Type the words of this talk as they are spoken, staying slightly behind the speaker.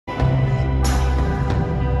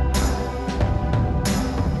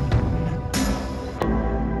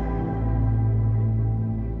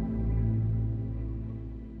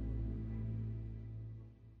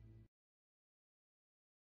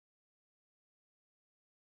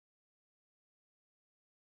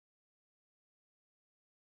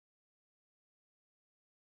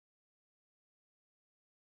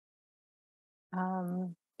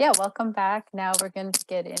Yeah, welcome back. Now we're going to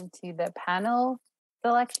get into the panel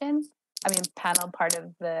selection. Panel part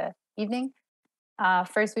of the evening.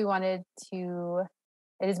 First, it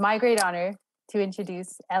is my great honor to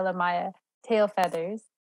introduce Elle-Máijá Tailfeathers.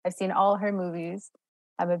 I've seen all her movies.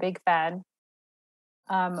 I'm a big fan.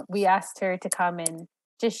 We asked her to come and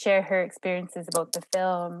just share her experiences about the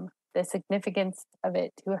film, the significance of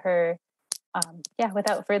it to her.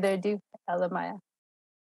 Without further ado, Elle-Máijá.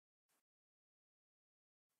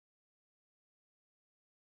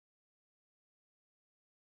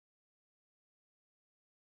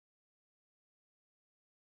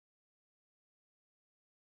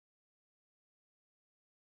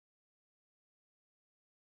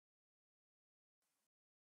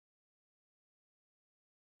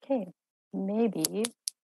 Okay, maybe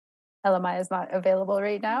Elle-Máijá is not available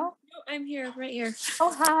right now. No, I'm here, right here.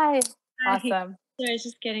 Oh, hi. Hi. Awesome. Sorry, I was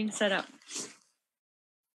just getting set up.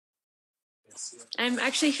 I'm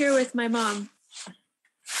actually here with my mom.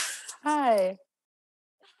 Hi.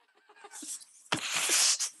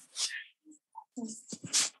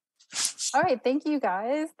 All right, thank you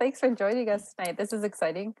guys. Thanks for joining us tonight. This is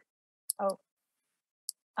exciting.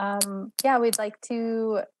 We'd like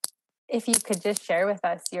to, if you could just share with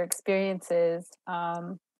us your experiences,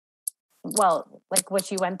 like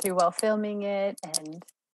what you went through while filming it and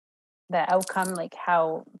the outcome, like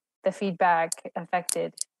how the feedback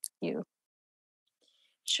affected you.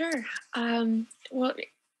 Sure. Well,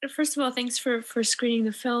 first of all, thanks for screening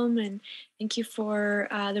the film, and thank you for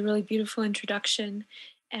the really beautiful introduction.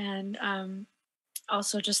 And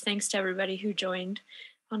also just thanks to everybody who joined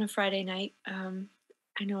on a Friday night.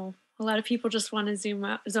 I know a lot of people just want to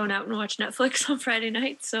zone out and watch Netflix on Friday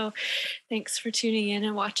night. So thanks for tuning in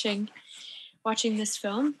and watching this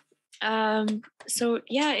film. It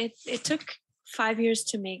took 5 years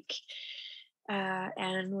to make,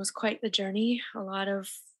 and was quite the journey. A lot of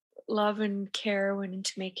love and care went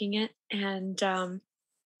into making it, and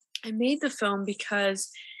I made the film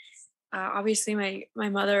because obviously my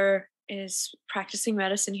mother is practicing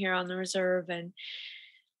medicine here on the reserve, and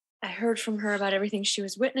I heard from her about everything she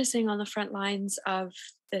was witnessing on the front lines of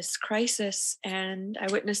this crisis, and I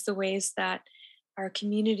witnessed the ways that our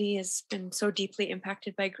community has been so deeply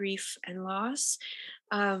impacted by grief and loss.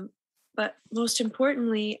 But most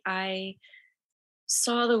importantly, I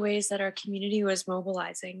saw the ways that our community was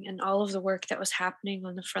mobilizing and all of the work that was happening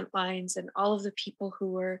on the front lines and all of the people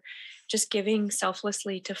who were just giving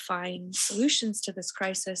selflessly to find solutions to this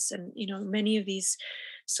crisis. And many of these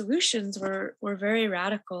solutions were very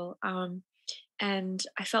radical. And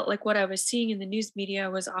I felt like what I was seeing in the news media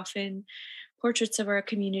was often portraits of our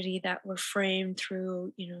community that were framed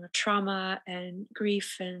through trauma and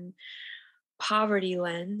grief and poverty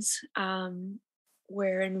lens,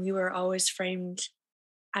 wherein we were always framed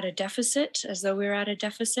at a deficit, as though we were at a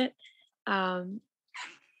deficit. Um,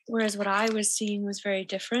 Whereas what I was seeing was very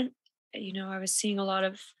different. I was seeing a lot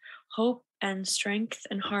of hope and strength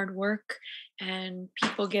and hard work and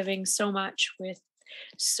people giving so much with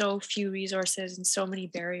so few resources and so many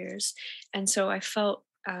barriers. And so I felt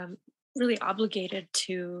really obligated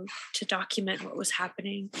to document what was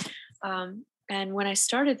happening. And when I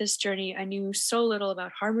started this journey, I knew so little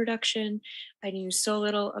about harm reduction. I knew so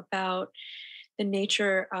little about the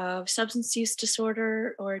nature of substance use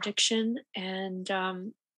disorder or addiction, and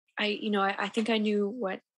I think I knew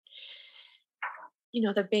what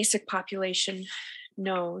the basic population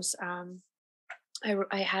knows.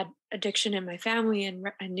 I had addiction in my family, and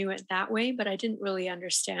I knew it that way, but I didn't really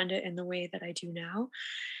understand it in the way that I do now.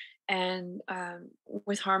 And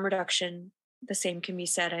with harm reduction, the same can be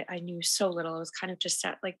said. I knew so little. I was kind of just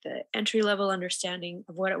at like the entry level understanding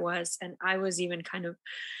of what it was, and I was even kind of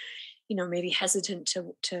maybe hesitant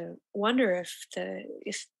to wonder if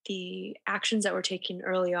the actions that were taken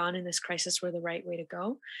early on in this crisis were the right way to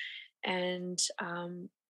go. And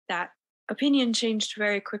that opinion changed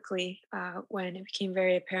very quickly when it became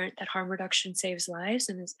very apparent that harm reduction saves lives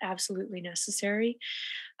and is absolutely necessary.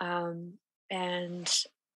 And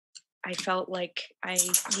I felt like I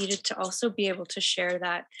needed to also be able to share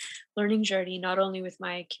that learning journey, not only with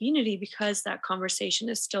my community, because that conversation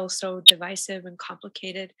is still so divisive and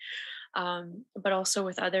complicated, but also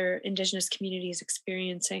with other Indigenous communities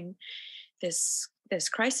experiencing this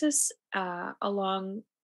crisis, along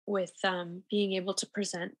with being able to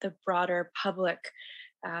present the broader public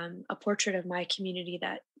a portrait of my community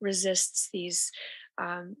that resists these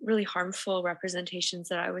really harmful representations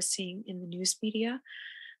that I was seeing in the news media.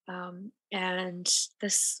 And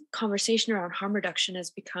this conversation around harm reduction has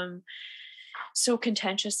become so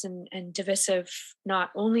contentious and divisive,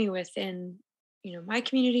 not only within my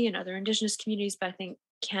community and other Indigenous communities, but I think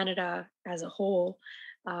Canada as a whole.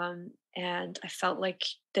 And I felt like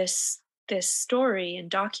this story and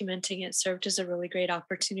documenting it served as a really great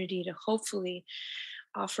opportunity to hopefully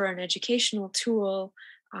offer an educational tool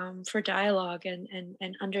for dialogue and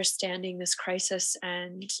understanding this crisis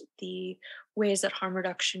and the ways that harm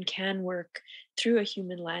reduction can work through a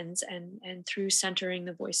human lens and through centering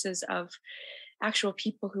the voices of actual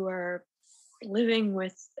people who are living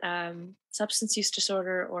with substance use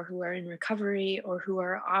disorder or who are in recovery or who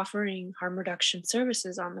are offering harm reduction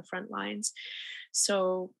services on the front lines.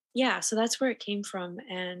 So yeah, so that's where it came from.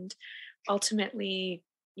 And ultimately,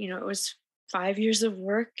 it was 5 years of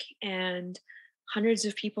work, and hundreds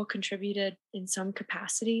of people contributed in some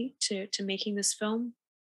capacity to making this film.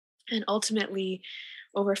 And ultimately,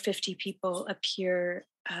 over 50 people appear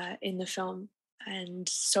in the film, and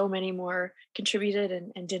so many more contributed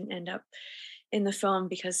and didn't end up in the film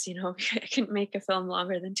because I couldn't make a film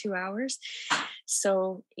longer than 2 hours.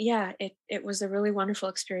 So yeah, it was a really wonderful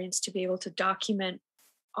experience to be able to document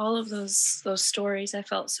all of those stories. I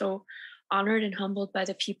felt so honored and humbled by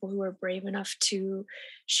the people who were brave enough to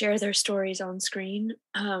share their stories on screen,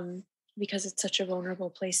 because it's such a vulnerable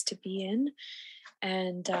place to be in.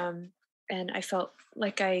 And I felt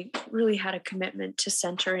like I really had a commitment to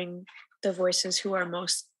centering the voices who are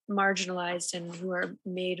most marginalized and who are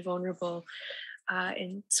made vulnerable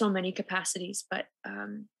in so many capacities. But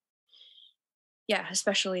yeah,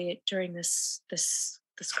 especially during this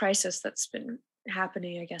crisis that's been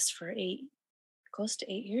happening, I guess, for close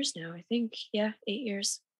to 8 years now. I think, yeah, 8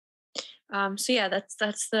 years. So yeah,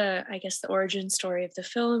 that's the, I guess, the origin story of the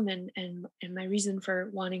film and my reason for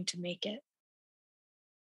wanting to make it.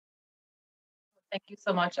 Thank you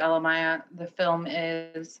so much, Elle-Máijá. The film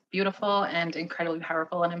is beautiful and incredibly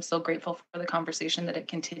powerful, and I'm so grateful for the conversation that it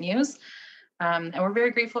continues. And we're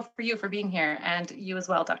very grateful for you for being here, and you as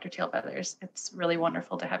well, Dr. Tailfeathers. It's really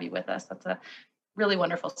wonderful to have you with us. That's a really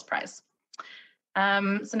wonderful surprise.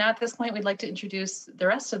 So now at this point, we'd like to introduce the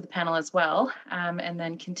rest of the panel as well, and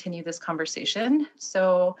then continue this conversation.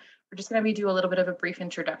 So we're just going to do a little bit of a brief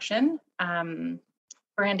introduction.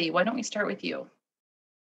 Brandy, why don't we start with you?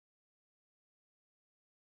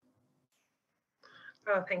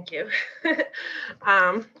 Oh, thank you.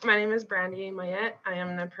 My name is Brandy Myette. I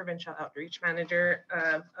am the Provincial Outreach Manager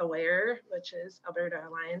of AAWEAR, which is Alberta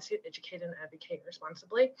Alliance to Educate and Advocate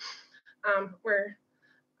Responsibly. We're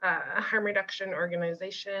a harm reduction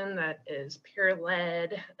organization that is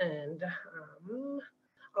peer-led, and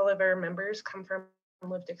all of our members come from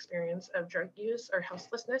lived experience of drug use or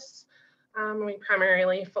houselessness. We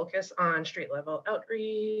primarily focus on street-level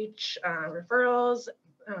outreach, referrals,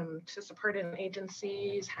 to support in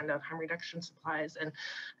agencies, hand out harm reduction supplies, and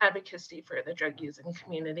advocacy for the drug using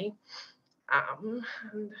community. And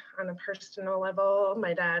on a personal level,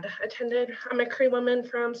 my dad attended, I'm a Cree woman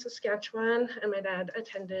from Saskatchewan, and my dad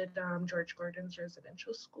attended George Gordon's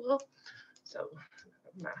residential school. So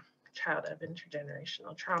I'm a child of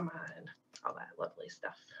intergenerational trauma and all that lovely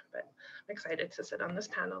stuff. But I'm excited to sit on this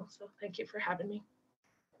panel, so thank you for having me.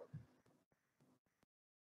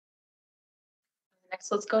 Next,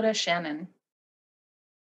 let's go to Shannon.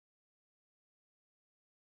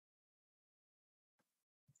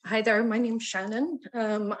 Hi there, my name's Shannon.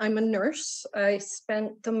 I'm a nurse. I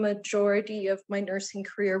spent the majority of my nursing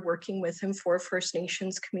career working with and for First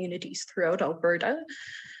Nations communities throughout Alberta,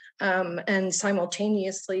 and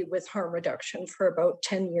simultaneously with harm reduction for about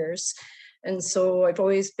 10 years. And so I've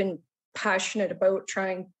always been passionate about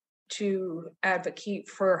trying to advocate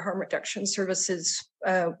for harm reduction services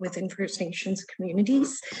within First Nations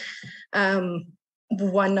communities.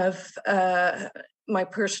 One of my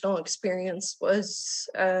personal experience was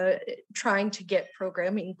trying to get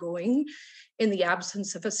programming going in the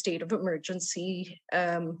absence of a state of emergency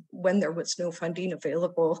when there was no funding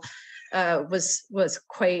available was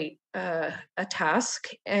quite a task.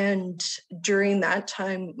 And during that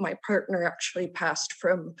time, my partner actually passed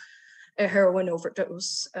from a heroin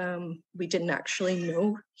overdose. We didn't actually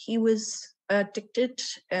know he was addicted.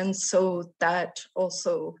 And so that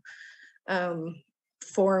also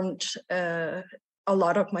formed a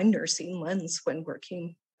lot of my nursing lens when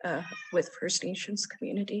working with First Nations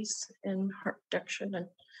communities in harm reduction. And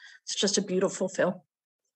it's just a beautiful film.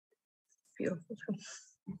 Beautiful film.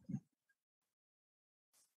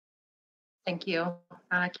 Thank you.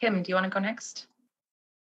 Kim, do you want to go next?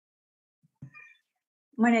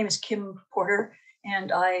 My name is Kim Porter,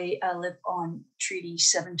 and I live on Treaty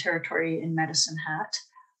 7 territory in Medicine Hat.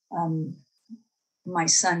 My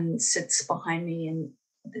son sits behind me in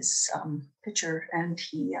this picture, and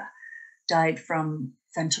he died from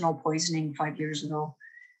fentanyl poisoning 5 years ago.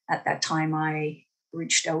 At that time, I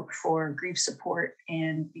reached out for grief support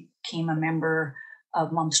and became a member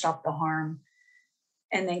of Mom Stop the Harm,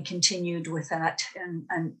 and then continued with that and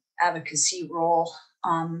an advocacy role.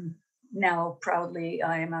 Now, proudly,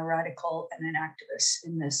 I am a radical and an activist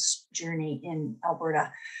in this journey in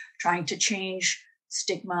Alberta, trying to change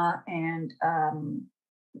stigma and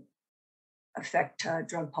affect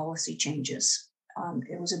drug policy changes.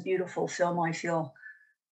 It was a beautiful film. I feel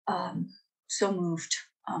so moved,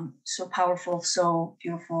 so powerful, so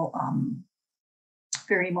beautiful,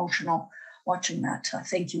 very emotional watching that.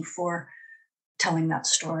 Thank you for telling that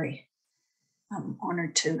story. I'm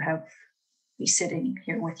honored to be sitting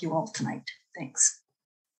here with you all tonight. Thanks.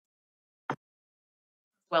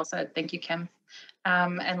 Well said. Thank you, Kim.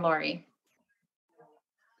 And Laurie.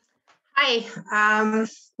 Hi.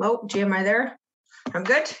 Oh, gee, am I there? I'm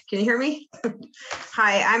good. Can you hear me?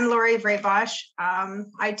 Hi, I'm Laurie Bosch.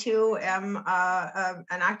 I too am an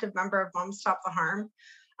active member of Mom Stop the Harm.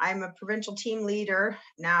 I'm a provincial team leader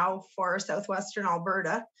now for Southwestern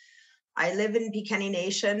Alberta. I live in Piikani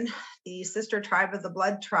Nation, the sister tribe of the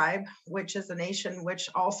Blood Tribe, which is a nation which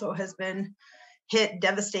also has been hit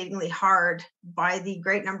devastatingly hard by the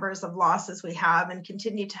great numbers of losses we have and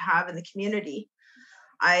continue to have in the community.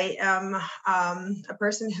 I am a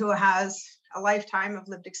person who has a lifetime of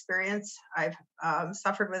lived experience. I've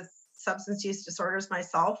suffered with substance use disorders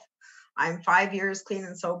myself. I'm 5 years clean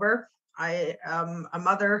and sober. I am a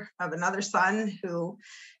mother of another son who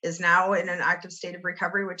is now in an active state of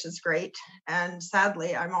recovery, which is great. And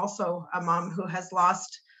sadly, I'm also a mom who has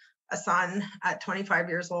lost a son at 25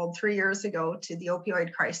 years old 3 years ago to the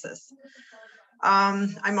opioid crisis.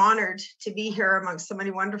 I'm honored to be here amongst so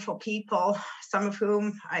many wonderful people, some of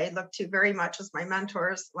whom I look to very much as my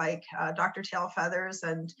mentors, like Dr. Tailfeathers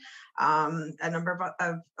and a number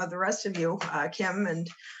of the rest of you, Kim. And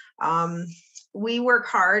we work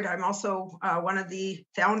hard. I'm also one of the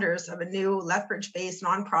founders of a new Lethbridge-based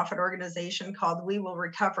nonprofit organization called We Will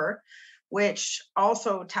Recover, which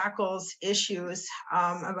also tackles issues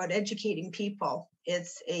about educating people.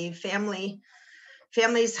 It's a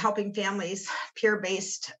families helping families,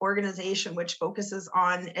 peer-based organization which focuses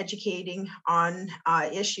on educating on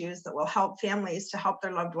issues that will help families to help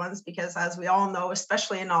their loved ones, because as we all know,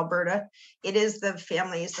 especially in Alberta, it is the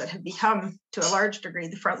families that have become, to a large degree,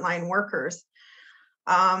 the frontline workers.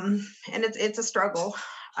 And it's a struggle.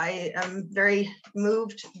 I am very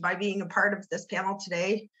moved by being a part of this panel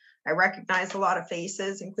today. I recognize a lot of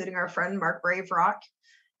faces, including our friend Mark Braverock.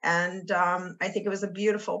 And I think it was a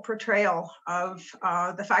beautiful portrayal of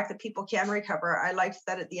the fact that people can recover. I liked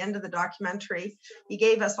that at the end of the documentary, he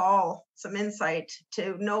gave us all some insight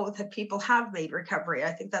to know that people have made recovery.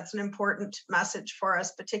 I think that's an important message for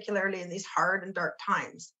us, particularly in these hard and dark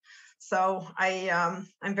times. So I'm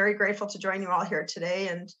very grateful to join you all here today,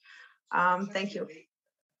 and thank you.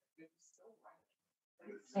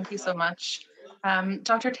 Thank you so much.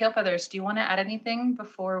 Dr. Tailfeathers, do you want to add anything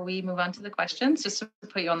before we move on to the questions, just to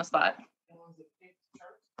put you on the spot?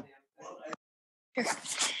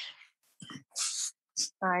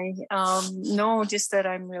 Hi, no, just that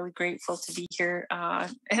I'm really grateful to be here.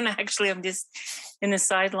 And actually I'm just in the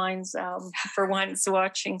sidelines for once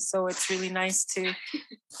watching. So it's really nice to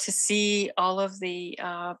see all of the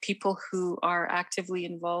people who are actively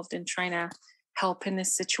involved in trying to help in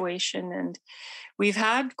this situation. And we've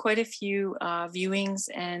had quite a few viewings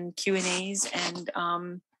and Q&As,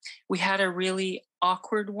 and we had a really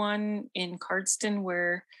awkward one in Cardston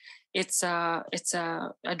where it's a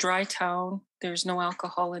dry town. There's no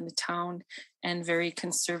alcohol in the town and very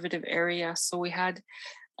conservative area. So we had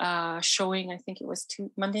showing, I think it was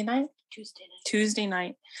Tuesday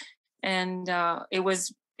night. And it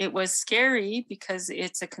was scary because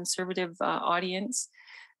it's a conservative audience.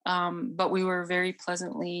 But we were very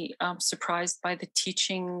pleasantly surprised by the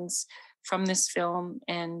teachings from this film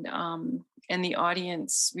and the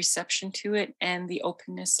audience reception to it and the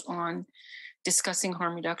openness on discussing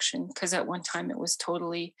harm reduction, because at one time it was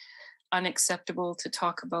totally unacceptable to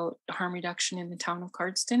talk about harm reduction in the town of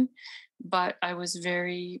Cardston. But I was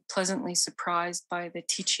very pleasantly surprised by the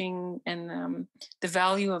teaching and the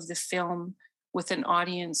value of the film with an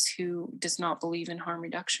audience who does not believe in harm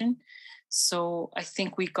reduction. So I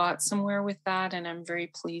think we got somewhere with that, and I'm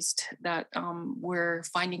very pleased that we're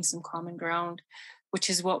finding some common ground, which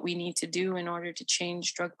is what we need to do in order to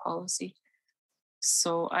change drug policy.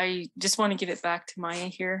 So I just want to give it back to Maya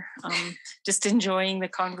here. Just enjoying the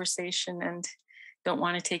conversation and don't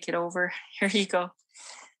want to take it over. Here you go.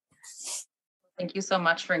 Thank you so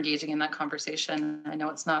much for engaging in that conversation. I know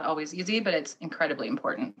it's not always easy, but it's incredibly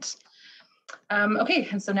important. Okay,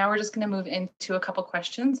 and so now we're just going to move into a couple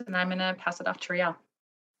questions, and I'm going to pass it off to Riel.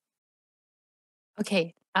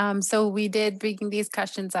 Okay, so we did bring these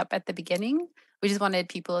questions up at the beginning. We just wanted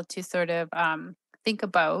people to sort of think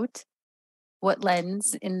about what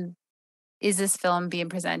lens is this film being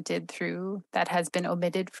presented through that has been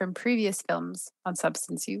omitted from previous films on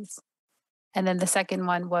substance use. And then the second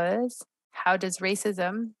one was, how does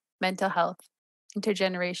racism, mental health,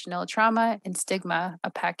 intergenerational trauma, and stigma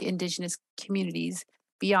impact Indigenous communities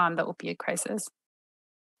beyond the opioid crisis?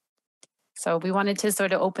 So we wanted to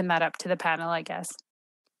sort of open that up to the panel, I guess.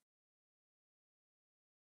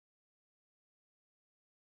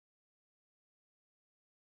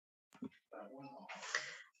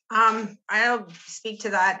 I'll speak to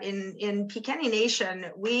that. In Piikani Nation,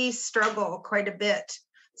 we struggle quite a bit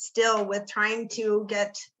still with trying to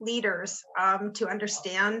get leaders to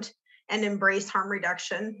understand and embrace harm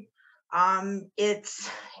reduction. It's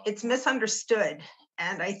misunderstood.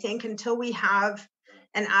 And I think until we have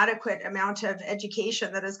an adequate amount of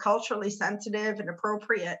education that is culturally sensitive and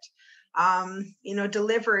appropriate,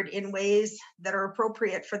 delivered in ways that are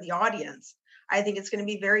appropriate for the audience, I think it's going to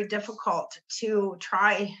be very difficult to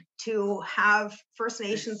try to have First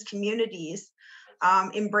Nations communities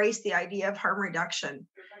embrace the idea of harm reduction.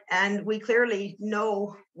 And we clearly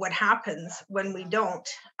know what happens when we don't.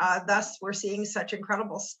 Thus, we're seeing such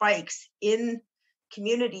incredible spikes in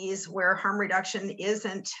communities where harm reduction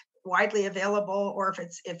isn't widely available, or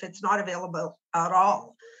if it's not available at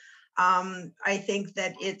all. I think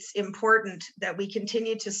that it's important that we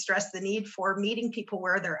continue to stress the need for meeting people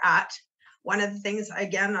where they're at. One of the things,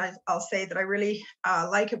 again, I'll say that I really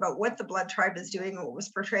like about what the Blood Tribe is doing, what was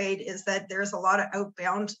portrayed, is that there's a lot of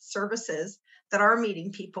outbound services that are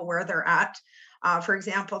meeting people where they're at. For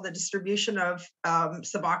example, the distribution of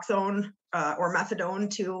Suboxone or methadone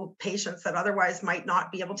to patients that otherwise might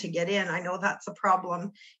not be able to get in. I know that's a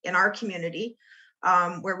problem in our community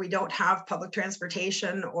where we don't have public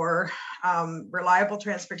transportation or reliable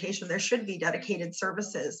transportation. There should be dedicated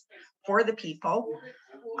services for the people.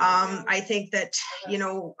 I think that,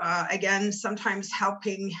 again, sometimes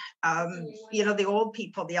helping, the old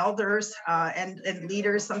people, the elders and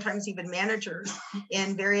leaders, sometimes even managers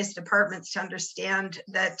in various departments to understand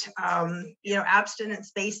that,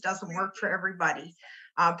 abstinence-based doesn't work for everybody,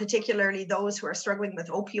 particularly those who are struggling with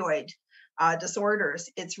opioid disorders.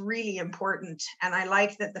 It's really important. And I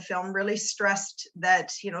like that the film really stressed that,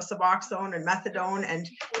 Suboxone and methadone, and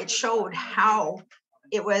it showed how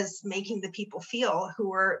it was making the people feel who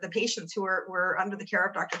were the patients who were under the care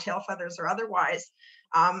of Dr. Tailfeathers or otherwise,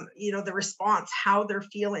 the response, how they're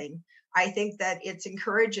feeling. I think that it's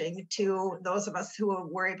encouraging to those of us who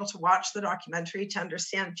were able to watch the documentary to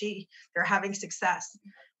understand, gee, they're having success.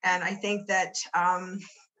 And I think that,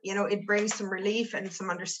 it brings some relief and some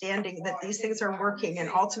understanding that these things are working. And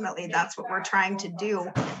ultimately, that's what we're trying to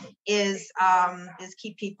do is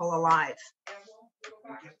keep people alive.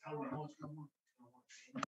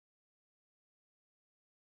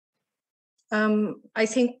 I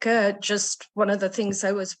think just one of the things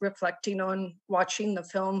I was reflecting on watching the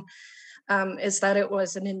film is that it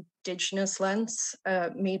was an Indigenous lens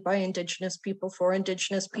made by Indigenous people for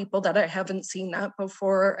Indigenous people, that I haven't seen that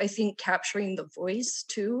before. I think capturing the voice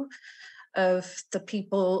too of the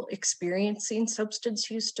people experiencing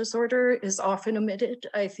substance use disorder is often omitted.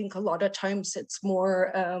 I think a lot of times it's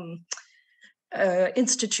more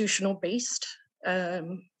institutional based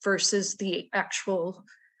versus the actual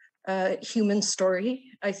human story.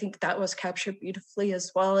 I think that was captured beautifully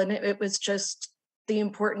as well. And it was just the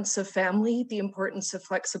importance of family, the importance of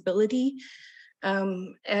flexibility,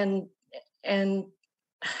 and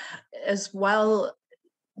as well,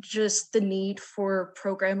 just the need for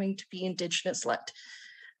programming to be Indigenous led.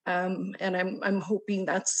 And I'm hoping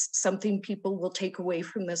that's something people will take away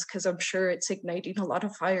from this, because I'm sure it's igniting a lot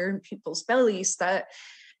of fire in people's bellies, that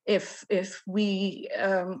if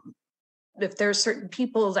there are certain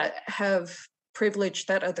people that have privilege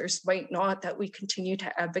that others might not, that we continue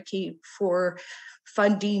to advocate for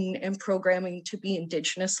funding and programming to be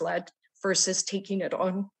Indigenous led versus taking it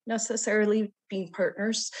on necessarily being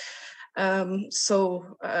partners. One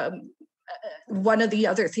of the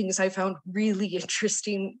other things I found really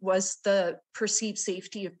interesting was the perceived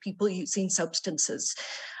safety of people using substances.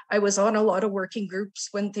 I was on a lot of working groups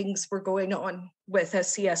when things were going on with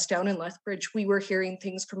SCS down in Lethbridge. We were hearing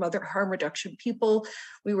things from other harm reduction people.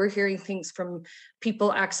 We were hearing things from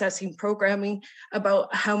people accessing programming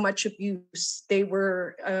about how much abuse they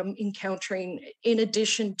were encountering, in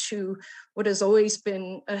addition to what has always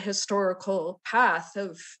been a historical path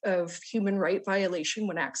of human right violation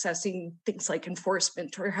when accessing things like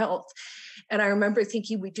enforcement or health. And I remember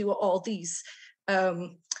thinking, we do all these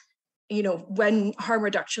you know, when harm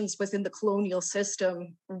reduction's within the colonial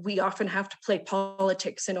system, we often have to play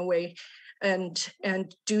politics in a way, and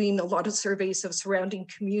doing a lot of surveys of surrounding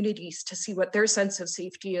communities to see what their sense of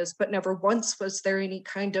safety is, but never once was there any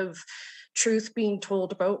kind of truth being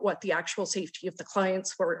told about what the actual safety of the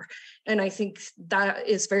clients were. And I think that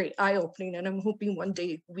is very eye-opening, and I'm hoping one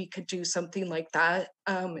day we could do something like that,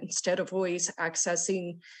 instead of always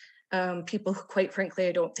accessing people who, quite frankly,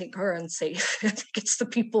 I don't think are unsafe. I think it's the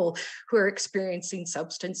people who are experiencing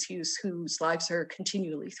substance use whose lives are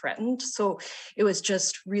continually threatened. So it was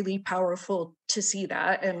just really powerful to see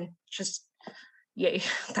that, and just yay,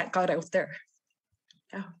 that got out there.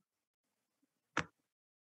 Yeah.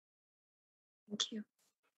 Thank you.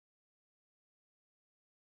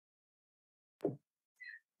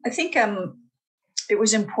 I think it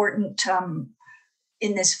was important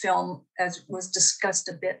in this film, as was discussed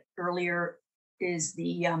a bit earlier, is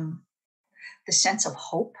the sense of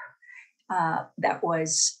hope that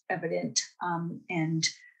was evident, and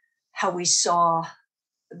how we saw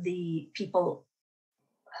the people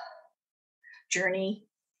journey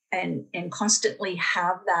and constantly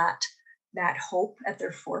have that hope at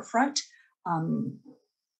their forefront.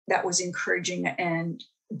 That was encouraging and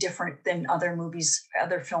different than other movies,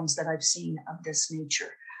 other films that I've seen of this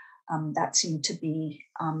nature. That seemed to be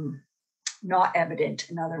not evident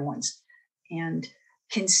in other ones. And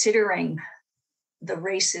considering the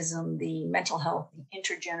racism, the mental health, the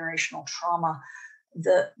intergenerational trauma,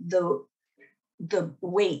 the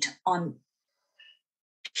weight on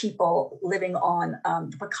people living on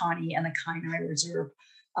the Piikani and the Kainai Reserve,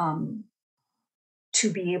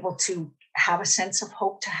 to be able to have a sense of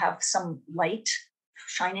hope, to have some light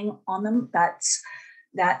shining on them, that's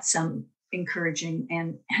encouraging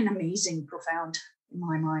and amazing, profound in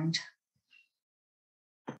my mind.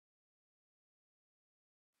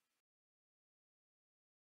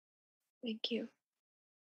 Thank you.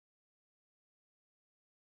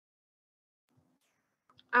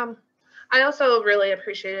 I also really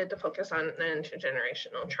appreciated the focus on the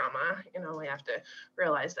intergenerational trauma. You know, we have to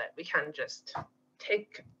realize that we can't just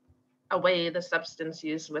take away the substance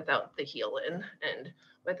use without the heal-in and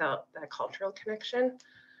without that cultural connection,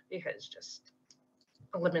 because just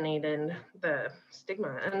eliminating the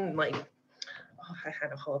stigma and like, oh, I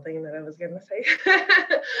had a whole thing that I was gonna say,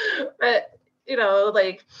 but you know,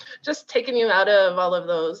 like just taking you out of all of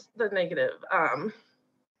those, the negative,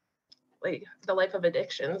 like the life of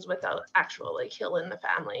addictions without actual like healing the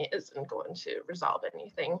family isn't going to resolve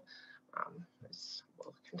anything. This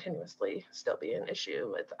will continuously still be an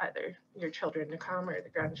issue with either your children to come or the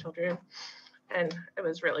grandchildren. And it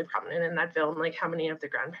was really prominent in that film, like how many of the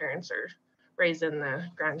grandparents are raising the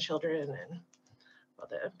grandchildren, and well,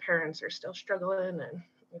 the parents are still struggling, and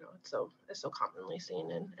you know, it's so commonly seen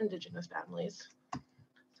in Indigenous families.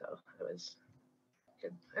 So it was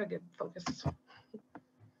a good focus.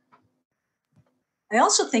 I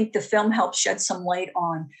also think the film helps shed some light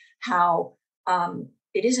on how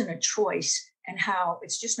it isn't a choice, and how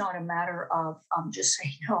it's just not a matter of just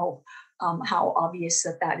saying no, how obvious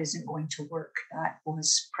that isn't going to work. That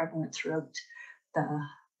was prevalent throughout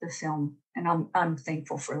the film, and I'm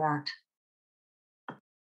thankful for that.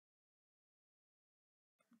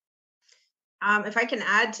 If I can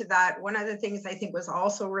add to that, one of the things I think was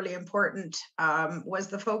also really important was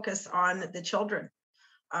the focus on the children.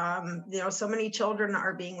 You know, so many children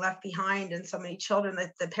are being left behind, and so many children,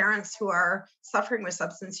 that the parents who are suffering with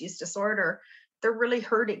substance use disorder, they're really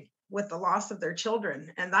hurting with the loss of their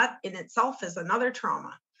children. And that in itself is another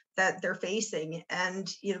trauma that they're facing.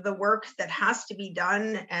 And, you know, the work that has to be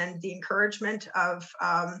done, and the encouragement of,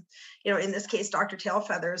 you know, in this case, Dr.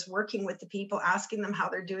 Tailfeathers, working with the people, asking them how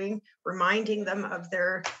they're doing, reminding them of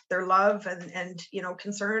their love and, you know,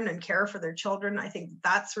 concern and care for their children. I think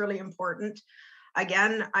that's really important.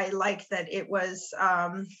 Again, I like that it was,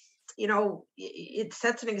 you know, it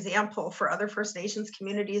sets an example for other First Nations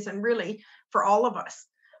communities, and really for all of us,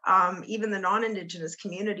 even the non-Indigenous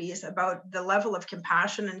communities, about the level of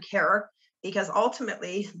compassion and care, because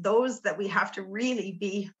ultimately those that we have to really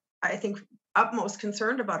be, I think, utmost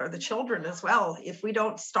concerned about are the children as well. If we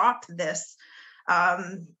don't stop this,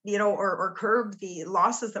 you know, or curb the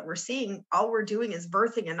losses that we're seeing, all we're doing is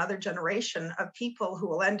birthing another generation of people who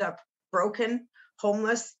will end up broken,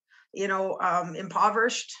 homeless, you know,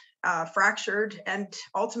 impoverished, fractured, and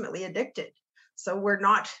ultimately addicted. So we're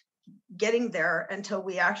not getting there until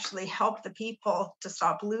we actually help the people to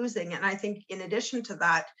stop losing. And I think in addition to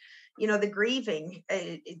that, you know, the grieving,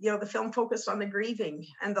 you know, the film focused on the grieving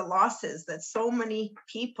and the losses that so many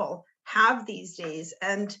people have these days.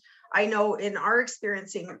 And I know in our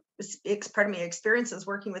experiences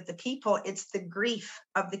working with the people, it's the grief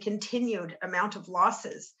of the continued amount of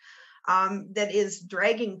losses that is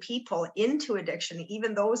dragging people into addiction.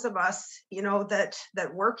 Even those of us, that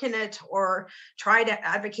work in it or try to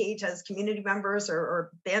advocate as community members or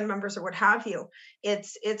band members or what have you,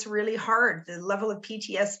 it's really hard. The level of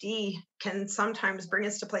PTSD can sometimes bring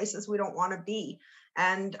us to places we don't want to be.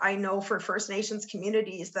 And I know for First Nations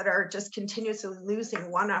communities that are just continuously losing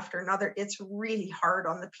one after another, it's really hard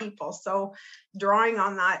on the people. So drawing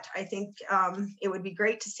on that, I think it would be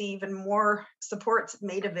great to see even more supports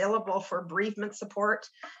made available for bereavement support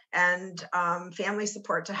and family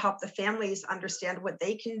support to help the families understand what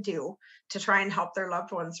they can do to try and help their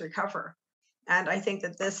loved ones recover. And I think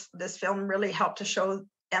that this film really helped to show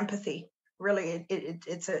empathy. Really,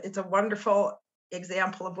 it's a wonderful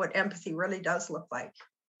example of what empathy really does look like.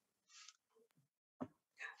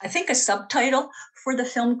 I think a subtitle for the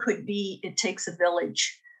film could be "It Takes a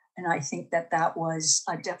Village," and I think that was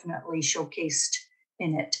definitely showcased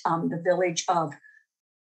in it. The village of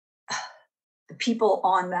the people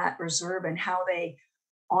on that reserve and how they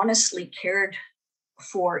honestly cared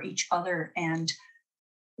for each other, and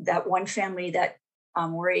that one family that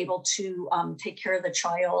were able to take care of the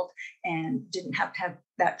child and didn't have to have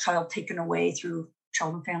that child taken away through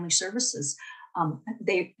Child and Family Services.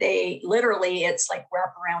 They literally, it's like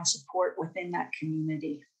wraparound support within that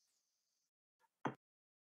community.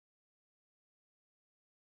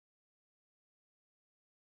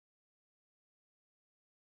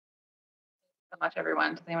 So much,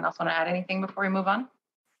 everyone. Does anyone else want to add anything before we move on?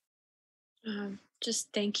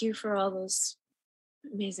 Just thank you for all those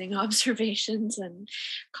amazing observations and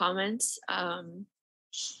comments.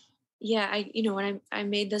 Yeah, when I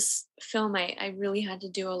made this film, I really had to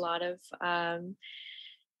do a lot of,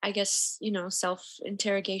 I guess,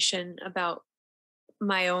 self-interrogation about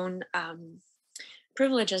my own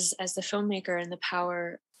privilege as the filmmaker and the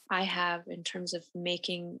power I have in terms of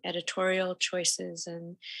making editorial choices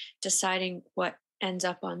and deciding what ends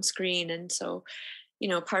up on screen. And so,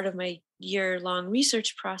 part of my year-long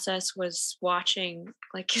research process was watching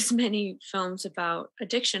like as many films about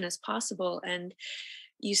addiction as possible. And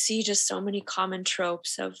you see just so many common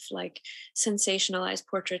tropes of like sensationalized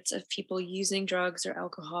portraits of people using drugs or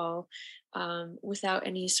alcohol without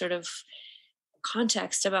any sort of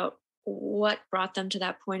context about what brought them to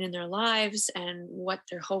that point in their lives and what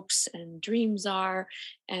their hopes and dreams are.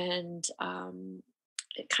 And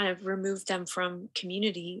it kind of removed them from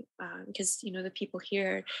community because, the people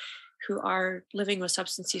here who are living with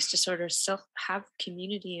substance use disorder still have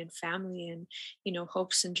community and family and,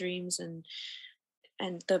 hopes and dreams. And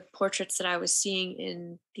the portraits that I was seeing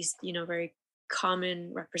in these, very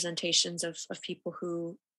common representations of people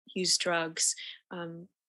who use drugs,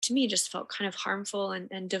 to me just felt kind of harmful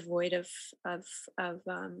and devoid of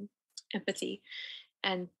empathy.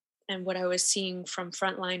 And what I was seeing from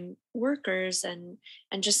frontline workers and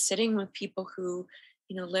just sitting with people who,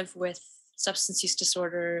 live with substance use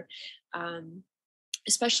disorder,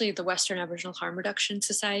 especially the Western Aboriginal Harm Reduction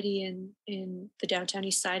Society in the downtown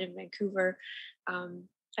east side of Vancouver.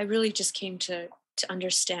 I really just came to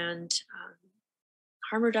understand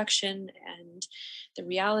harm reduction and the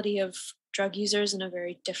reality of drug users in a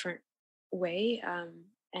very different way,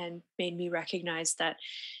 and made me recognize that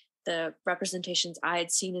the representations I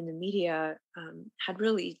had seen in the media had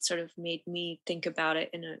really sort of made me think about it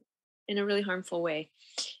in a really harmful way.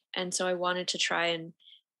 And so I wanted to try and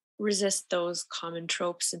resist those common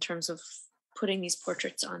tropes in terms of putting these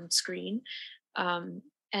portraits on screen.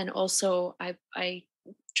 And also I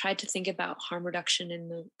tried to think about harm reduction in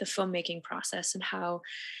the filmmaking process and how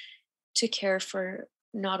to care for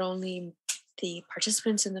not only the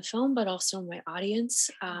participants in the film, but also my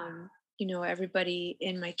audience. Everybody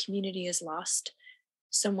in my community has lost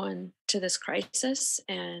someone to this crisis,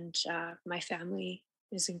 and my family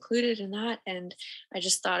is included in that. And I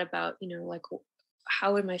just thought about, like,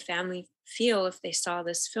 how would my family feel if they saw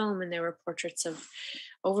this film and there were portraits of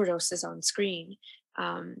overdoses on screen?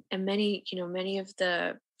 And many of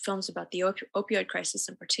the films about the opioid crisis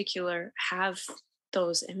in particular have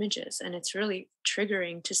those images, and it's really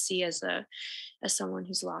triggering to see as someone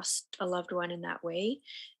who's lost a loved one in that way.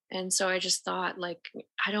 And so I just thought, like,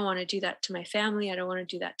 I don't want to do that to my family. I don't want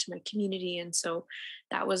to do that to my community. And so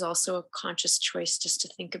that was also a conscious choice, just to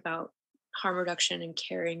think about harm reduction and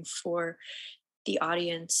caring for the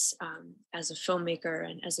audience as a filmmaker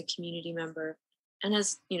and as a community member and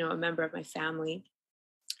as, a member of my family.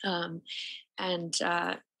 And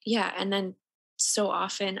then so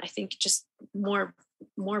often, I think just more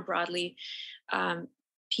broadly,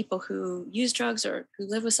 people who use drugs or who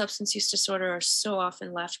live with substance use disorder are so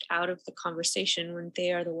often left out of the conversation when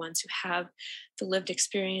they are the ones who have the lived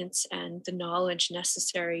experience and the knowledge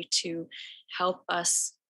necessary to help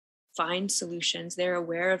us find solutions. They're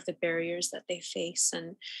aware of the barriers that they face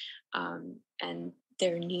and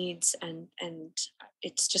their needs, and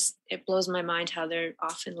it's just, it blows my mind how they're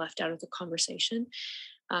often left out of the conversation.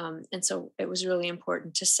 And so it was really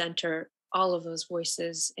important to center all of those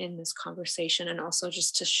voices in this conversation, and also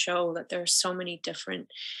just to show that there are so many different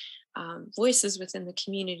voices within the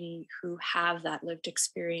community who have that lived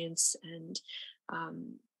experience. And,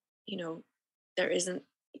 you know, there isn't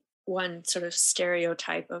one sort of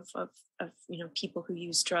stereotype of you know, people who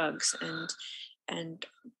use drugs, and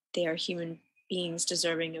they are human beings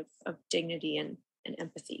deserving of dignity and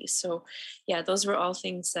empathy. So yeah, those were all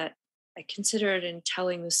things that I considered in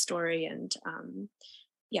telling the story. And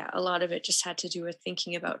yeah, a lot of it just had to do with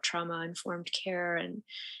thinking about trauma-informed care and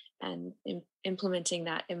implementing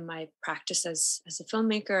that in my practice as a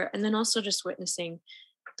filmmaker, and then also just witnessing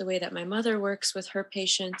the way that my mother works with her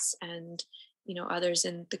patients, and you know, others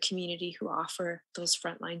in the community who offer those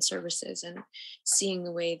frontline services, and seeing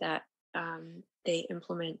the way that they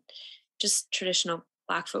implement just traditional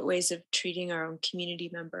Blackfoot ways of treating our own community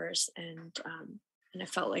members. And I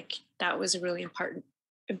felt like that was a really important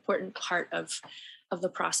part of the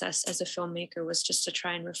process as a filmmaker, was just to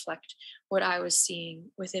try and reflect what I was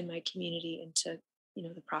seeing within my community into, you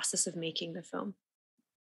know, the process of making the film.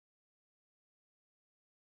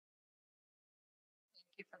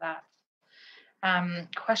 Thank you for that.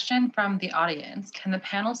 Question from the audience. Can the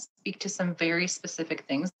panel speak to some very specific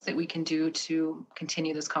things that we can do to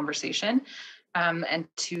continue this conversation and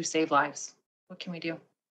to save lives? What can we do?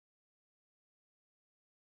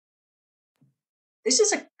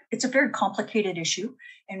 It's a very complicated issue,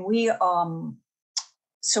 and we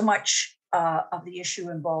so much of the issue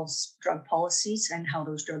involves drug policies and how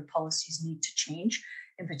those drug policies need to change,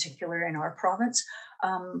 in particular in our province.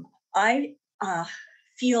 I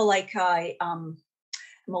feel like I am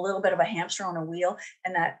a little bit of a hamster on a wheel,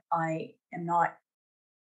 and that I am not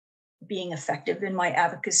being effective in my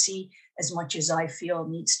advocacy as much as I feel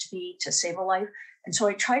needs to be to save a life. And so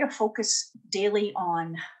I try to focus daily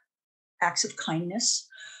on acts of kindness,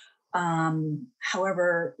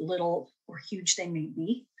 however little or huge they may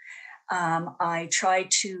be. I try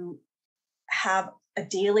to have a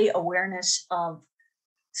daily awareness of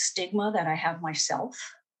stigma that I have myself,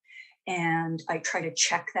 and I try to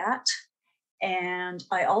check that. And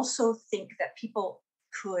I also think that people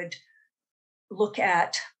could look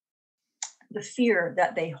at the fear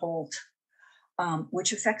that they hold,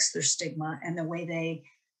 which affects their stigma and the way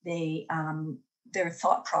their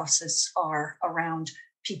thought process are around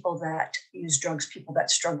people that use drugs, people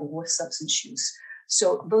that struggle with substance use.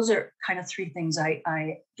 So those are kind of three things.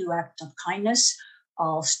 I do act of kindness.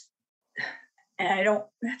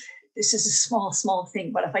 This is a small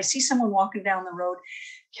thing, but if I see someone walking down the road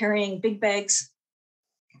carrying big bags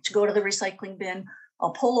to go to the recycling bin,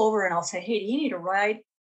 I'll pull over and I'll say, hey, do you need a ride?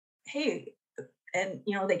 Hey, and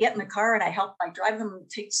you know, they get in the car and I drive them. It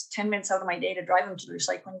takes 10 minutes out of my day to drive them to the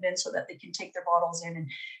recycling bin so that they can take their bottles in and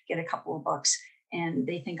get a couple of bucks. And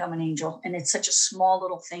they think I'm an angel. And it's such a small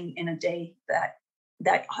little thing in a day that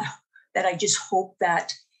I just hope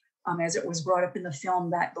that, as it was brought up in the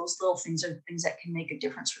film, that those little things are the things that can make a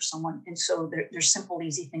difference for someone. And so they're simple,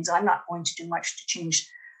 easy things. I'm not going to do much to change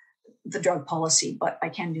the drug policy, but I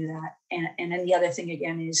can do that. And then the other thing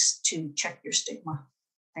again is to check your stigma.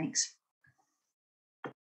 Thanks.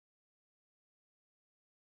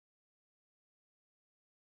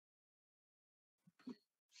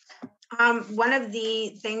 One of the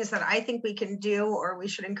things that I think we can do, or we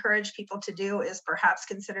should encourage people to do, is perhaps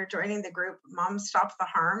consider joining the group Moms Stop the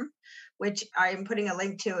Harm, which I'm putting a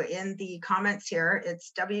link to in the comments here.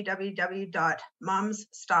 It's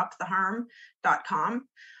www.momsstoptheharm.com,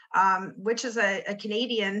 which is a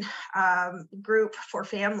Canadian group for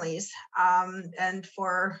families and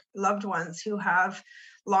for loved ones who have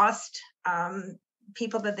lost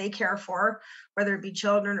people that they care for, whether it be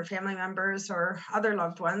children or family members or other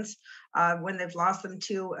loved ones, when they've lost them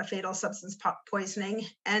to a fatal substance poisoning,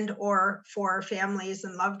 and or for families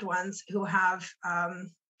and loved ones who have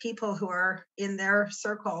people who are in their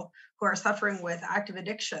circle who are suffering with active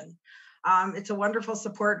addiction. It's a wonderful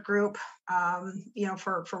support group,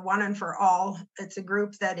 for one and for all. It's a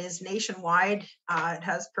group that is nationwide. It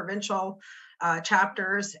has provincial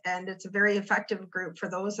chapters, and it's a very effective group for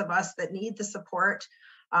those of us that need the support.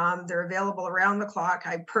 They're available around the clock.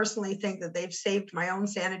 I personally think that they've saved my own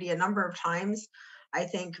sanity a number of times. I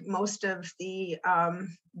think most of the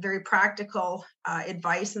very practical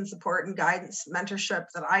advice and support and guidance, mentorship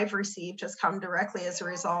that I've received has come directly as a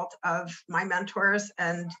result of my mentors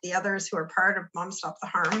and the others who are part of Moms Stop the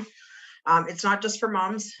Harm. It's not just for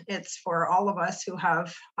moms, it's for all of us who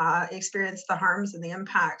have experienced the harms and the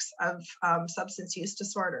impacts of substance use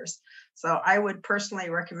disorders. So I would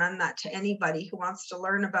personally recommend that to anybody who wants to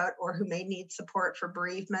learn about or who may need support for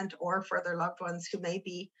bereavement or for their loved ones who may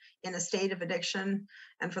be in a state of addiction.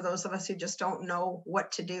 And for those of us who just don't know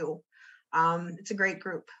what to do, it's a great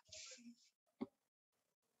group.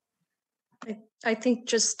 I think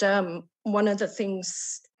just one of the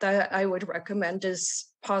things that I would recommend is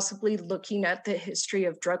possibly looking at the history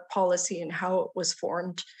of drug policy and how it was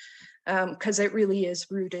formed, because it really is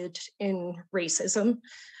rooted in racism.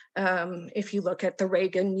 If you look at the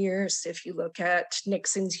Reagan years, if you look at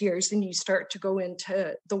Nixon's years, and you start to go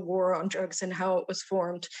into the war on drugs and how it was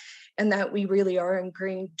formed, and that we really are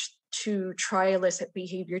ingrained to try illicit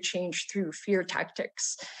behavior change through fear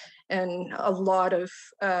tactics. And a lot of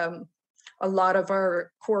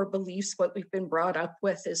our core beliefs, what we've been brought up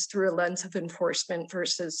with, is through a lens of enforcement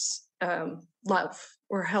versus love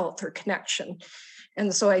or health or connection.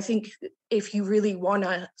 And so I think if you really want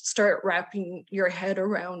to start wrapping your head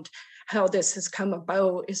around how this has come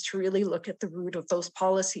about, is to really look at the root of those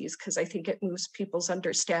policies, because I think it moves people's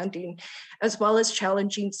understanding, as well as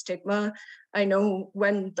challenging stigma. I know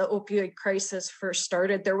when the opioid crisis first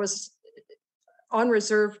started, there was, on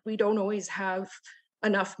reserve, we don't always have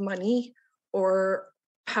enough money or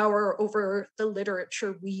power over the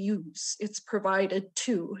literature we use. It's provided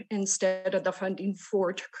to instead of the funding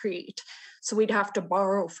for to create. So we'd have to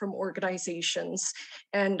borrow from organizations.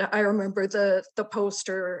 And I remember the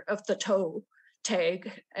poster of the toe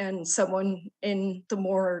tag and someone in the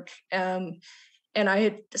morgue. And I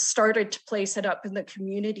had started to place it up in the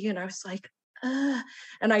community, and I was like,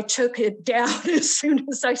 and I took it down as soon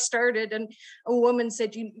as I started. And a woman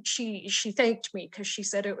said, she thanked me because she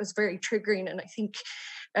said it was very triggering. And I think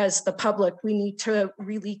as the public, we need to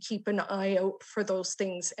really keep an eye out for those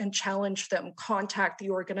things and challenge them, contact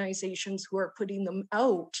the organizations who are putting them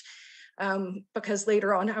out. Because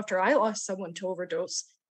later on, after I lost someone to overdose,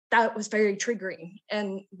 that was very triggering.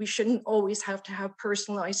 And we shouldn't always have to have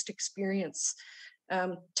personalized experience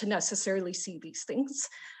to necessarily see these things.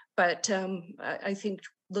 But I think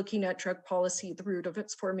looking at drug policy, the root of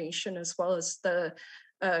its formation, as well as the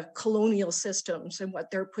colonial systems and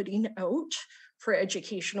what they're putting out for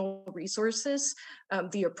educational resources,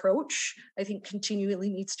 the approach, I think continually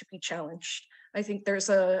needs to be challenged. I think there's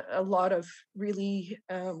a lot of really,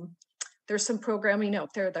 there's some programming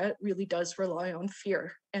out there that really does rely on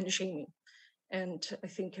fear and shaming. And I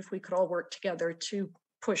think if we could all work together to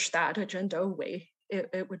push that agenda away,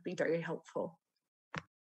 it would be very helpful.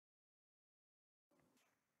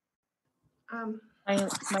 I'm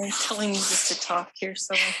telling you just to talk here,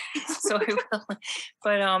 so I will.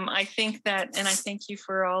 But I think that, and I thank you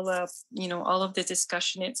for all the, all of the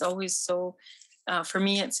discussion. It's always so, for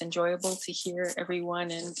me, it's enjoyable to hear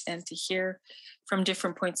everyone and to hear from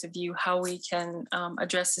different points of view how we can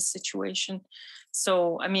address the situation.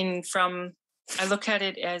 So, I mean, I look at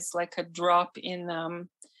it as like a drop in,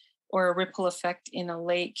 or a ripple effect in a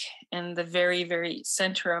lake, and the very, very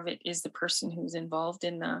center of it is the person who's involved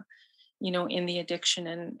in the, in the addiction,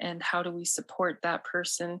 and how do we support that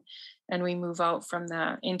person, and we move out from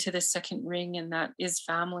that into the second ring, and that is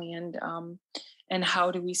family, and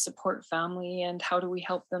how do we support family, and how do we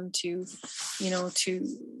help them to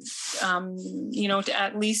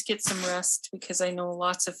at least get some rest, because I know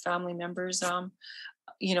lots of family members,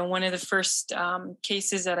 one of the first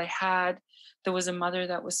cases that I had, there was a mother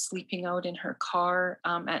that was sleeping out in her car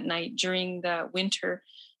at night during the winter,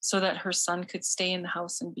 so that her son could stay in the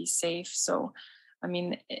house and be safe. So, I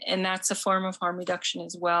mean, and that's a form of harm reduction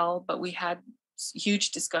as well. But we had huge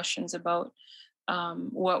discussions about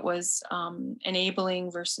what was enabling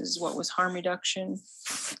versus what was harm reduction.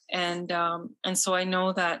 And so I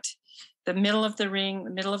know that the middle of the ring,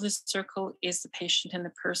 the middle of the circle is the patient and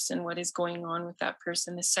the person, what is going on with that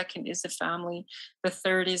person. The second is the family. The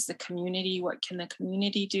third is the community. What can the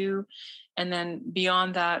community do? And then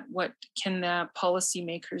beyond that, what can the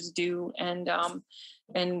policymakers do? And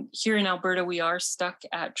here in Alberta, we are stuck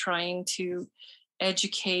at trying to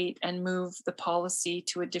educate and move the policy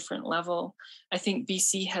to a different level. I think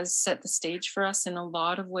BC has set the stage for us in a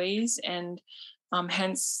lot of ways, and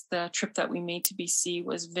hence the trip that we made to BC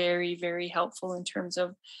was very, very helpful in terms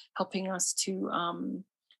of helping us to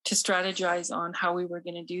strategize on how we were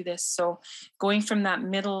going to do this. So going from the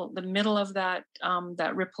middle of that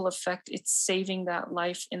that ripple effect, it's saving that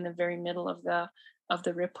life in the very middle of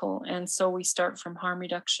the ripple. And so we start from harm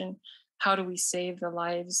reduction. How do we save the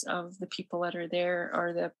lives of the people that are there,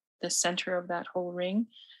 or the center of that whole ring?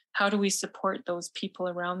 How do we support those people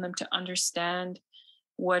around them to understand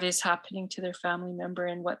what is happening to their family member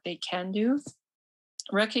and what they can do?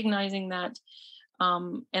 Recognizing that,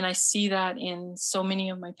 and I see that in so many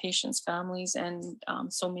of my patients' families and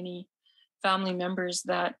so many family members,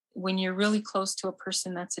 that when you're really close to a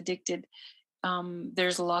person that's addicted,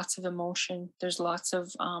 there's lots of emotion. There's lots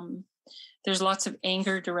of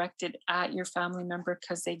anger directed at your family member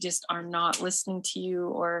because they just are not listening to you,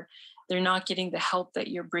 or they're not getting the help that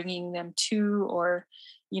you're bringing them to, or,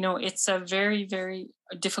 you know, it's a very, very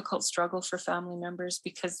difficult struggle for family members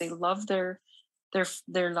because they love their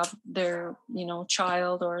you know,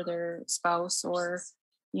 child or their spouse, or,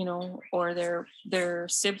 you know, or their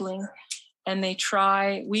sibling, and we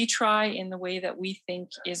try in the way that we think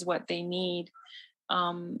is what they need.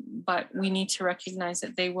 But we need to recognize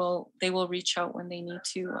that they will reach out when they need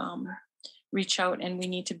to reach out, and we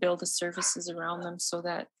need to build the services around them so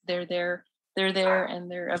that they're there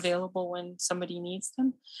and they're available when somebody needs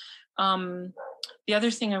them. The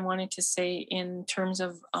other thing I wanted to say in terms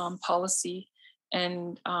of policy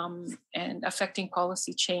and affecting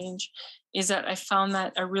policy change is that I found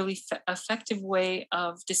that a really effective way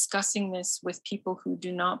of discussing this with people who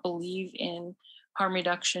do not believe in harm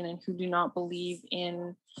reduction and who do not believe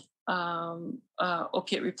in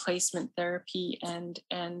opiate replacement therapy and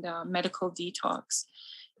medical detox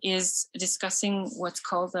is discussing what's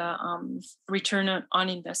called a return on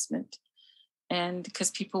investment. And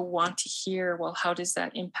because people want to hear, well, how does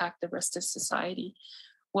that impact the rest of society?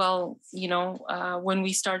 Well, you know, when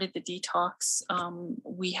we started the detox,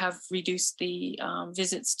 we have reduced the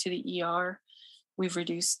visits to the ER. We've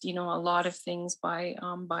reduced, you know, a lot of things by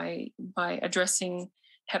addressing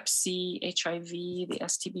Hep C, HIV, the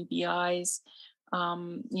STBBIs,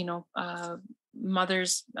 you know,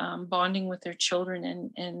 mothers bonding with their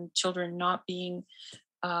children and children not being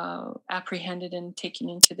apprehended and taken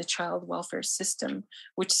into the child welfare system,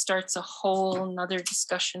 which starts a whole nother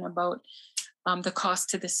discussion about the cost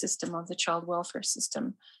to the system of the child welfare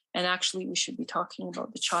system. And actually we should be talking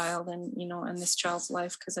about the child and, you know, and this child's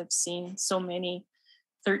life, because I've seen so many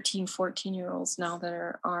 13, 14-year-olds now that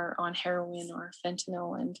are on heroin or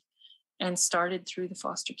fentanyl and started through the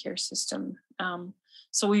foster care system.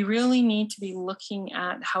 So we really need to be looking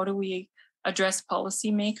at how do we address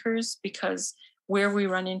policymakers, because where we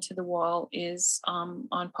run into the wall is on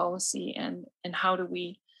policy, and how do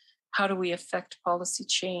we affect policy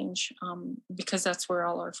change, because that's where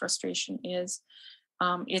all our frustration is.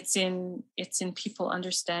 It's in people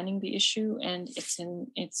understanding the issue, and it's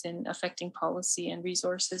in affecting policy and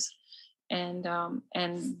resources, and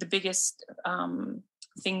the biggest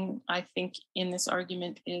thing I think in this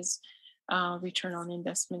argument is return on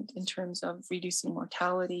investment in terms of reducing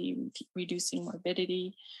mortality, reducing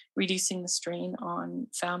morbidity, reducing the strain on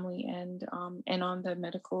family and on the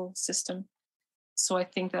medical system. So I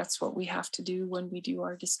think that's what we have to do when we do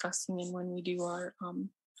our discussing and when we do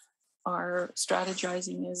our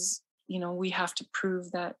strategizing is, you know, we have to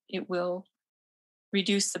prove that it will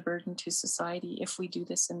reduce the burden to society if we do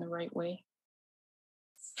this in the right way.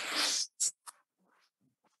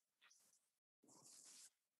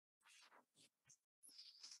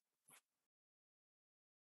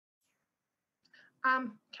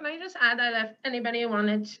 Can I just add that if anybody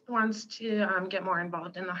wants to get more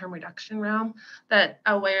involved in the harm reduction realm, that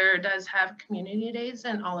AAWEAR does have community days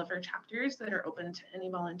in all of our chapters that are open to any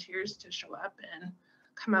volunteers to show up and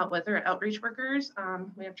come out with our outreach workers.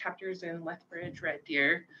 We have chapters in Lethbridge, Red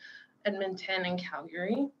Deer, Edmonton, and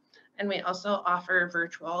Calgary. And we also offer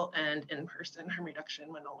virtual and in-person harm reduction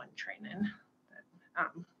 101 training.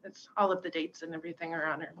 It's all of the dates and everything are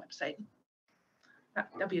on our website.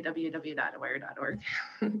 www.awarear.org.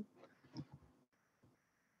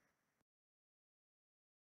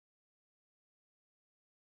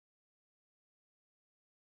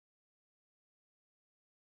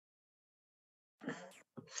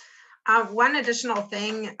 One additional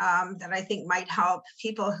thing that I think might help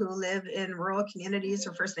people who live in rural communities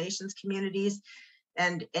or First Nations communities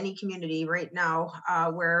and any community right now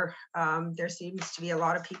where there seems to be a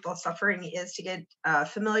lot of people suffering is to get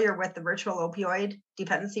familiar with the virtual opioid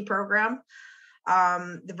dependency program.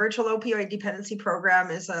 The virtual opioid dependency program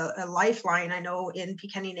is a lifeline, I know, in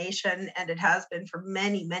Piikani Nation, and it has been for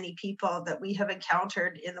many, many people that we have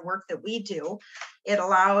encountered in the work that we do. it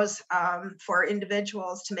allows for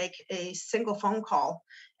individuals to make a single phone call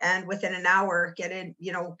and within an hour get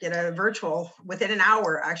a virtual, within an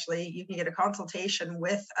hour, actually, you can get a consultation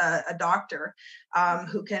with a doctor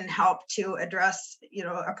who can help to address,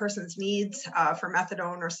 a person's needs for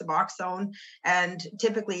methadone or Suboxone. And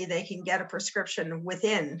typically they can get a prescription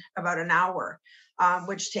within about an hour.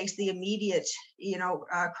 Which takes the immediate,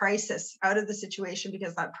 crisis out of the situation,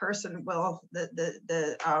 because that person will,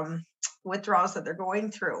 the withdrawals that they're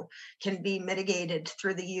going through can be mitigated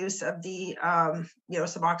through the use of the,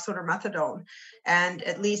 Suboxone or methadone. And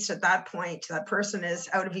at least at that point, that person is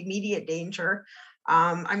out of immediate danger.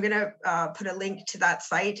 I'm going to put a link to that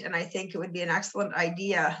site, and I think it would be an excellent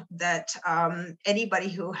idea that anybody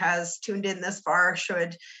who has tuned in this far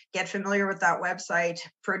should get familiar with that website,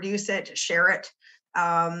 produce it, share it,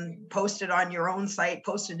 post it on your own site,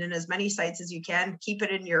 post it in as many sites as you can, keep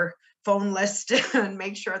it in your phone list, and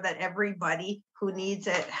make sure that everybody who needs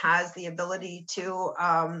it has the ability to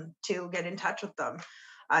get in touch with them.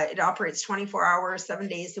 It operates 24 hours, 7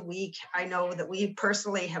 days a week. I know that we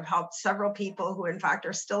personally have helped several people who in fact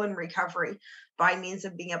are still in recovery by means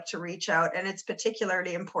of being able to reach out. And it's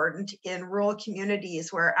particularly important in rural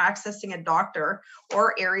communities where accessing a doctor,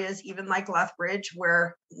 or areas even like Lethbridge,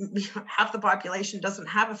 where half the population doesn't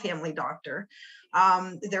have a family doctor.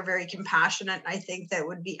 They're very compassionate. I think that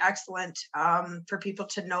would be excellent for people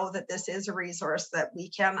to know that this is a resource that we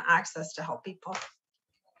can access to help people.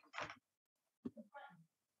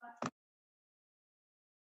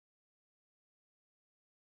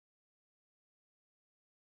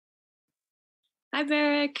 Hi,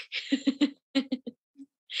 Beric.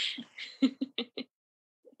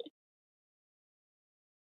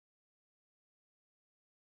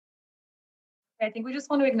 I think we just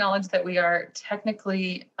want to acknowledge that we are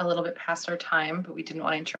technically a little bit past our time, but we didn't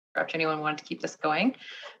want to interrupt anyone. We wanted to keep this going.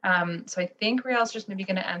 So I think Riel's just maybe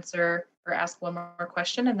going to answer or ask one more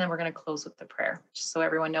question, and then we're going to close with the prayer, just so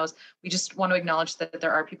everyone knows. We just want to acknowledge that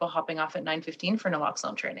there are people hopping off at 9:15 for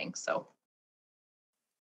naloxone training. So.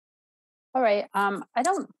 All right. I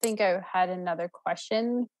don't think I had another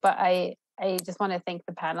question, but I just want to thank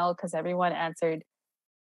the panel, because everyone answered,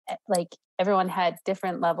 like everyone had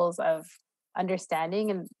different levels of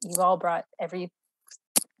understanding, and you all brought the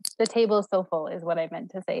table is so full is what I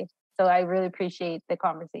meant to say. So I really appreciate the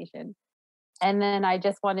conversation. And then I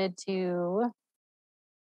just wanted to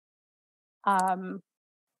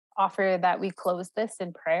offer that we close this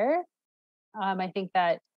in prayer. I think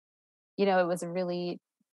that, it was a really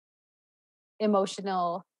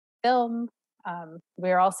emotional film.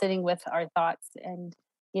 We're all sitting with our thoughts and,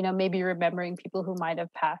 maybe remembering people who might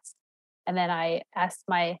have passed. And then I asked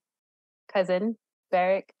my cousin,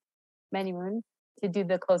 Beric, Manywounds, to do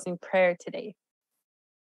the closing prayer today.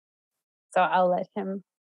 So I'll let him.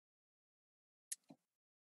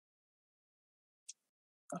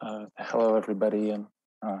 Hello, everybody, and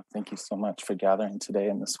thank you so much for gathering today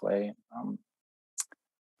in this way.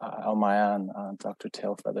 Elle-Máijá and Dr.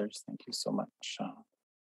 Tailfeathers, thank you so much.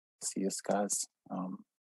 See you guys.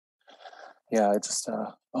 I just,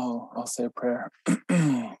 I'll say a prayer.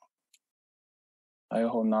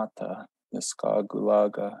 Aiho nata, niska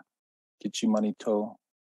gulaga, Kímmapiiyipitssini,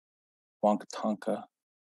 Wankatanka,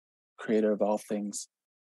 creator of all things.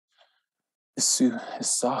 Isu,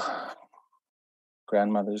 Isa,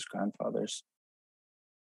 grandmothers, grandfathers,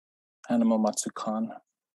 Animal Matsukan,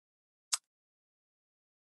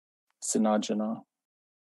 Sinajana.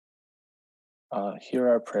 Hear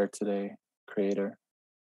our prayer today, Creator,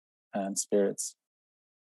 and spirits,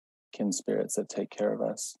 kin spirits that take care of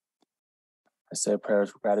us. I say a prayer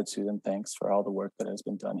of gratitude and thanks for all the work that has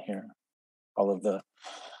been done here, all of the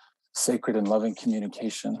sacred and loving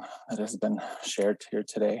communication that has been shared here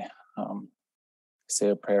today. Say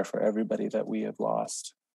a prayer for everybody that we have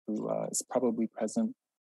lost, who is probably present,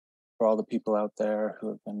 for all the people out there who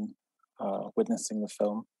have been witnessing the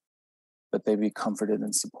film, that they be comforted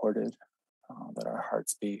and supported, that our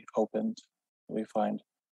hearts be opened, that we find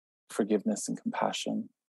forgiveness and compassion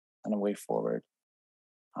and a way forward.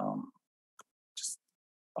 Just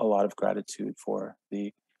a lot of gratitude for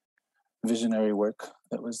the visionary work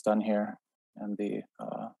that was done here, and the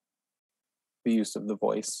use of the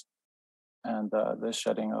voice, and the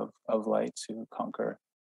shedding of light to conquer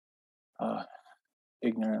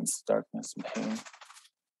ignorance, darkness, and pain.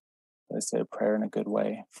 I say a prayer in a good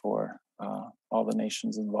way for all the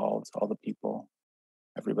nations involved, all the people.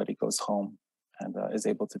 Everybody goes home and is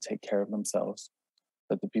able to take care of themselves,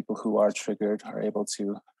 that the people who are triggered are able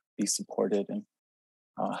to be supported and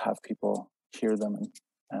have people hear them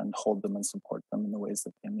and hold them and support them in the ways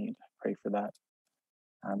that they need. I pray for that.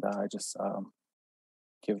 And I just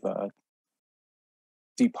give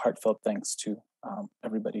deep, heartfelt thanks to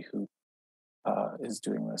everybody who is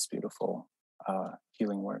doing this beautiful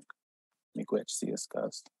healing work. Miigwech,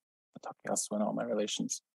 Siasgaz, Atakiasu, and all my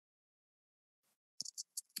relations.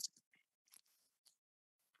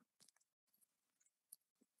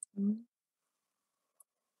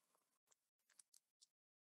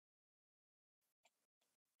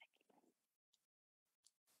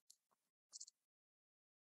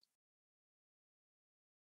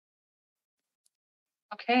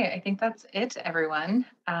 Okay, I think that's it, everyone.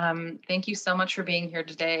 Thank you so much for being here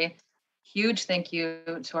today. Huge thank you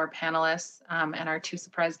to our panelists and our 2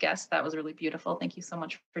 surprise guests. That was really beautiful. Thank you so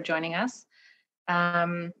much for joining us.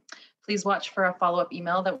 Please watch for a follow-up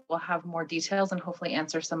email that will have more details and hopefully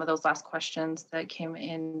answer some of those last questions that came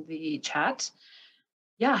in the chat.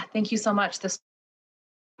 Yeah, thank you so much. This was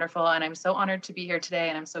wonderful, and I'm so honored to be here today,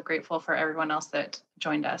 and I'm so grateful for everyone else that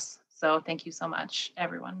joined us. So thank you so much,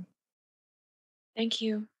 everyone. Thank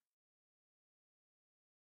you.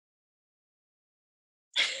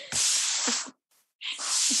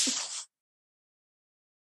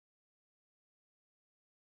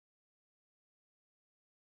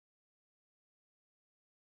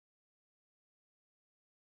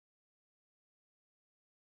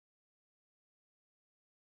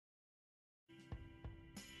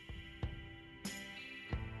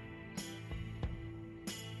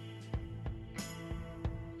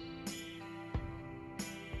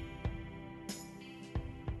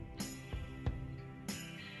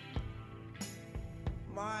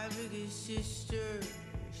 My biggest sister,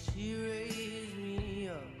 she raised me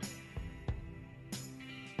up.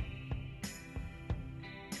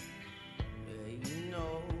 Yeah, you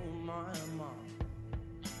know my mom,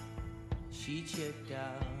 she checked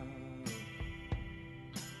out.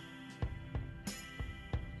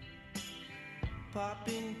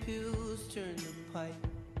 Popping pills turned to pipe.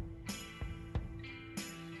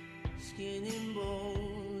 Skin and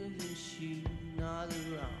bones and she not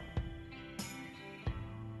around.